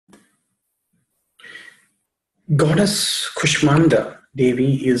Goddess Kushmanda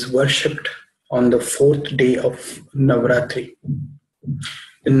Devi is worshipped on the fourth day of Navaratri,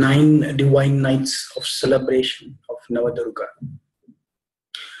 the 9 divine nights of celebration of Navadurga.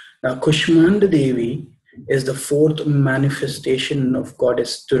 Now, Kushmanda Devi is the fourth manifestation of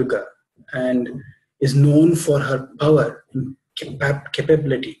Goddess Durga and is known for her power and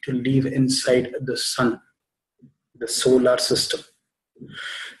capability to live inside the sun, the solar system.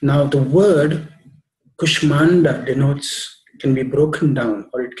 Now, the word Kushmanda can be broken down,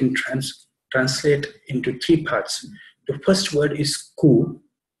 or it can translate into three parts. The first word is Ku,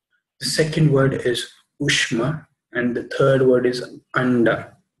 the second word is Ushma, and the third word is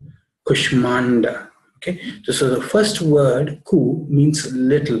Anda, Kushmanda. Okay, so the first word Ku means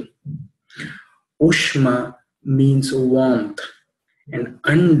little, Ushma means warmth, and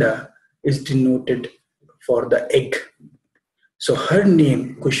Anda is denoted for the egg. So her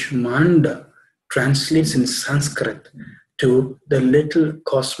name Kushmanda translates in Sanskrit to the little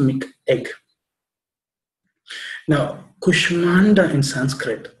cosmic egg. Now, Kushmanda in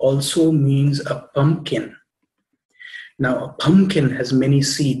Sanskrit also means a pumpkin. Now, a pumpkin has many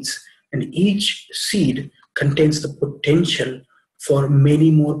seeds, and each seed contains the potential for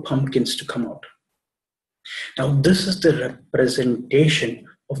many more pumpkins to come out. Now, this is the representation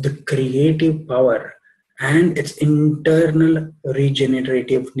of the creative power and its internal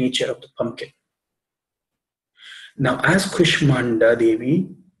regenerative nature of the pumpkin. Now, as Kushmanda Devi,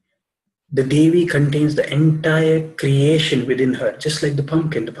 the Devi contains the entire creation within her, just like the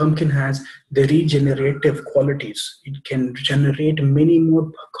pumpkin. The pumpkin has the regenerative qualities. It can generate many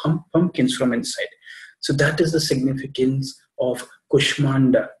more pumpkins from inside. So that is the significance of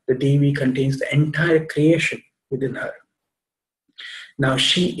Kushmanda. The Devi contains the entire creation within her. Now,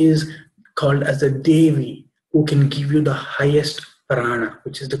 she is called as the Devi who can give you the highest prana,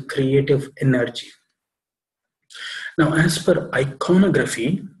 which is the creative energy. Now, as per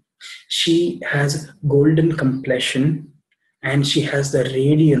iconography, she has golden complexion and she has the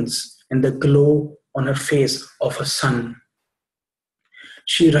radiance and the glow on her face of a sun.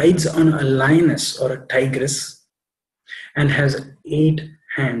 She rides on a lioness or a tigress and has 8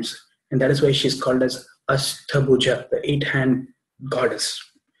 hands, and that is why she is called as Ashtabhuja, the 8-hand goddess.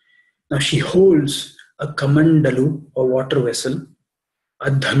 Now, she holds a kamandalu, a water vessel,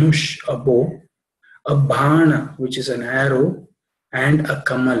 a dhanush, a bow, a bhana, which is an arrow, and a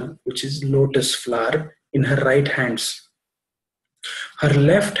kamal, which is lotus flower, in her right hands. Her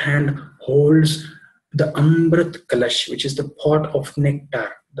left hand holds the amrit kalash, which is the pot of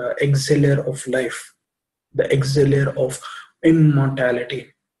nectar, the exhaler of life, the exhaler of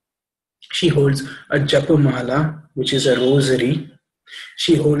immortality. She holds a japamala, which is a rosary.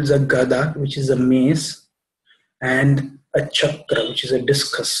 She holds a gada, which is a mace, and a chakra, which is a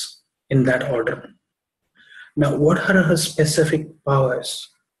discus, in that order. Now, what are her specific powers?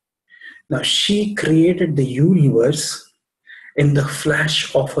 Now, she created the universe in the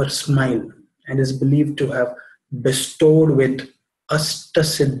flash of her smile and is believed to have bestowed with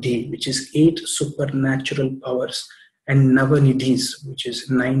Ashtasiddhis, which is 8 supernatural powers, and Navniddhis, which is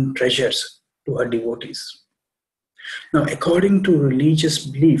 9 treasures, to her devotees. Now, according to religious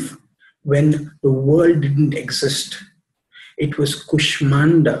belief, when the world didn't exist, it was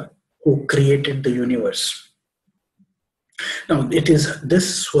Kushmanda who created the universe. Now, it is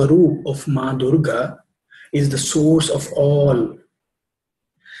this Swaroop of Ma Durga is the source of all.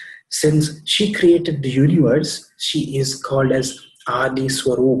 Since she created the universe, she is called as Adi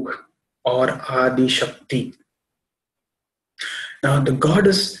Swaroop or Adi Shakti. Now, the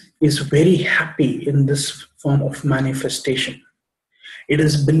goddess is very happy in this form of manifestation. It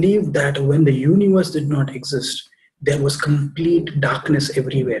is believed that when the universe did not exist, there was complete darkness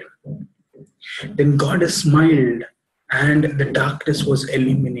everywhere. Then goddess smiled and the darkness was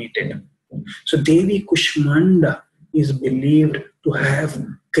eliminated. So Devi Kushmanda is believed to have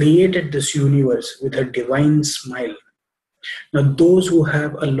created this universe with her divine smile. Now, those who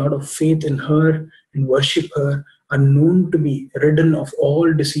have a lot of faith in her and worship her are known to be ridden of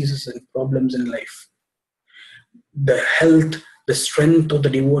all diseases and problems in life. The health, the strength of the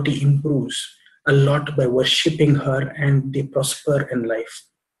devotee improves a lot by worshipping her, and they prosper in life.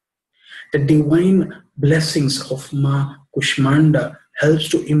 The divine blessings of Ma Kushmanda helps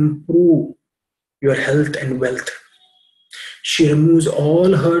to improve your health and wealth. She removes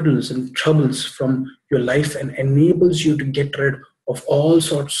all hurdles and troubles from your life and enables you to get rid of all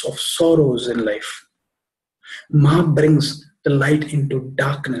sorts of sorrows in life. Ma brings the light into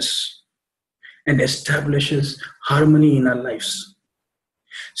darkness and establishes harmony in our lives.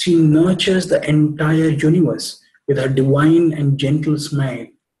 She nurtures the entire universe with her divine and gentle smile.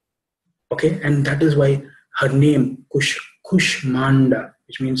 Okay, and that is why Her name, Kushmanda,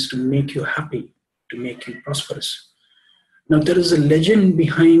 which means to make you happy, to make you prosperous. Now, there is a legend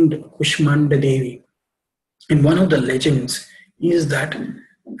behind Kushmanda Devi. And one of the legends is that,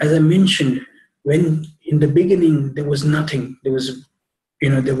 as I mentioned, when in the beginning there was nothing, there was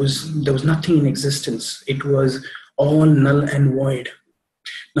nothing in existence. It was all null and void.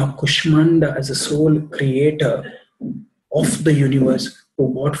 Now, Kushmanda, as a sole creator of the universe,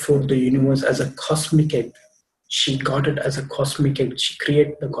 who brought forth the universe as a cosmic egg, she got it as a cosmic egg. She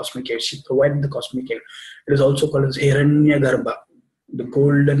created the cosmic egg. She provided the cosmic egg. It is also called as Hiranyagarbha, the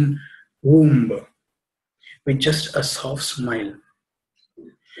golden womb, with just a soft smile.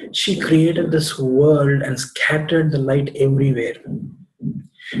 She created this world and scattered the light everywhere.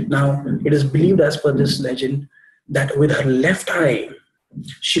 Now, it is believed, as per this legend, that with her left eye,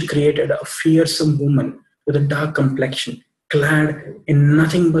 she created a fearsome woman with a dark complexion, clad in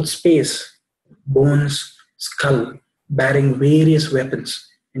nothing but space, bones, skull, bearing various weapons,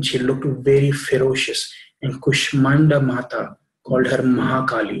 and she looked very ferocious, and Kushmanda Mata called her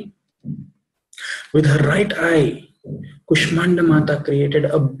Mahakali. With her right eye, Kushmanda Mata created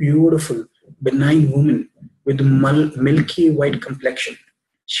a beautiful, benign woman with milky white complexion.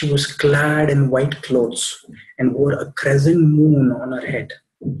 She was clad in white clothes and wore a crescent moon on her head.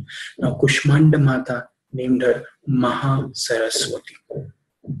 Now, Kushmanda Mata named her Maha Saraswati.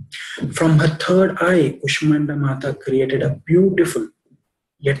 From her third eye, Kushmanda Mata created a beautiful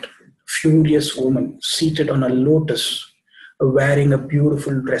yet furious woman seated on a lotus, wearing a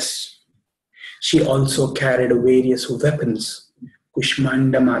beautiful dress. She also carried various weapons.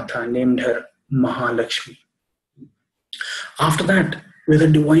 Kushmanda Mata named her Mahalakshmi. After that, with her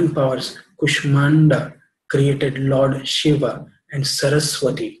divine powers, Kushmanda created Lord Shiva and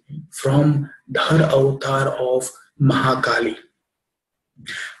Saraswati from her avatar of Mahakali.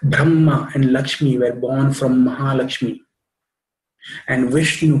 Brahma and Lakshmi were born from Mahalakshmi, and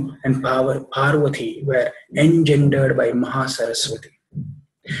Vishnu and Parvati were engendered by Mahasaraswati.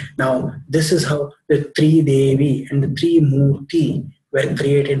 Now, this is how the three Devi and the three Murti were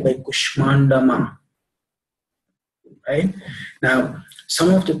created by Kushmanda Ma. Right? Now,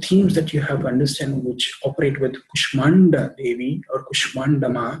 some of the themes that you have to understand which operate with Kushmanda Devi or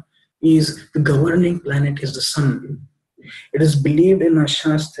Kushmanda Ma is the governing planet is the sun. It is believed in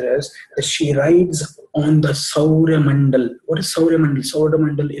Ashtasiddhis that she rides on the Saurya Mandal. What is Saurya Mandal? Saurya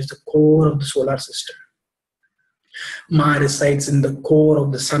Mandal is the core of the solar system. Ma resides in the core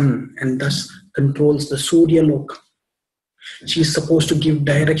of the sun and thus controls the Surya Loka. She is supposed to give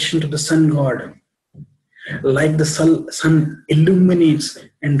direction to the sun god. Like the sun illuminates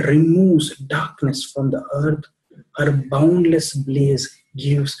and removes darkness from the earth, her boundless blaze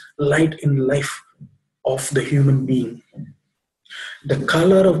gives light in life of the human being. The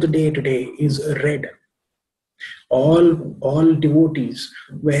color of the day today is red. All devotees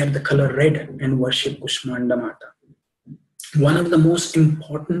wear the color red and worship Kushmanda Mata. One of the most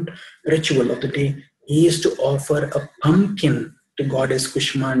important ritual of the day is to offer a pumpkin to Goddess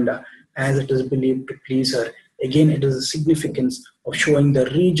Kushmanda, as it is believed to please her. Again, it is a significance of showing the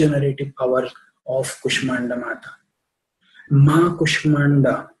regenerative power of Kushmanda Mata. Ma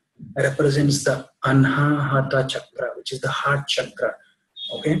Kushmanda represents the Anahata Chakra, which is the heart chakra.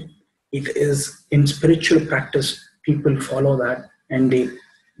 Okay, it is in spiritual practice, people follow that and they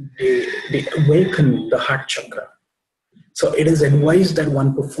awaken the heart chakra. So it is advised that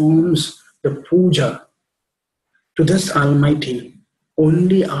one performs the puja to this Almighty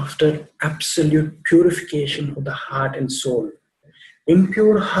only after absolute purification of the heart and soul.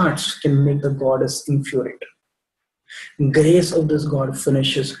 Impure hearts can make the goddess infuriate. Grace of this god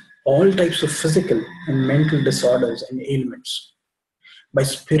finishes all types of physical and mental disorders and ailments. By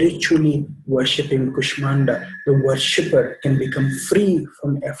spiritually worshipping Kushmanda, the worshipper can become free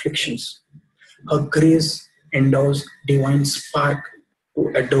from afflictions. Her grace endows divine spark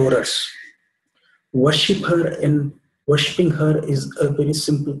to adorers. Worshipping her is a very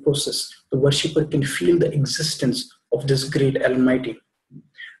simple process. The worshipper can feel the existence of this great Almighty.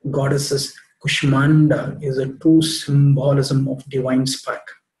 Goddesses Kushmanda is a true symbolism of divine spark.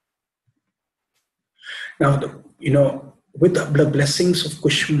 Now, with the blessings of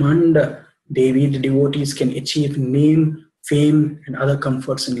Kushmanda Devi, the devotees can achieve name, fame, and other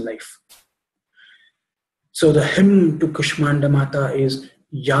comforts in life. So the hymn to Kushmanda Mata is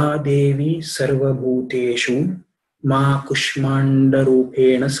Ya Devi Sarvabhuteshu Ma Kushmanda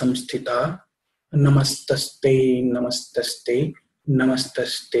Rupena Samsthita Namastasyai Namastasyai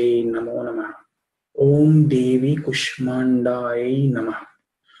Namastasyai Namo Namah. Om Devi Kushmandai Namah.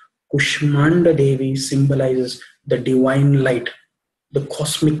 Kushmanda Devi symbolizes the divine light, the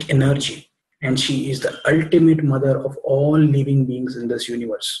cosmic energy, and she is the ultimate mother of all living beings in this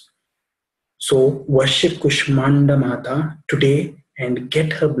universe. So worship Kushmanda Mata today and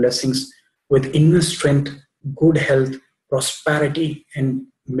get her blessings with inner strength, good health, prosperity, and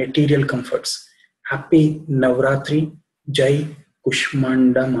material comforts. Happy Navratri. Jai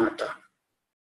Kushmanda Mata.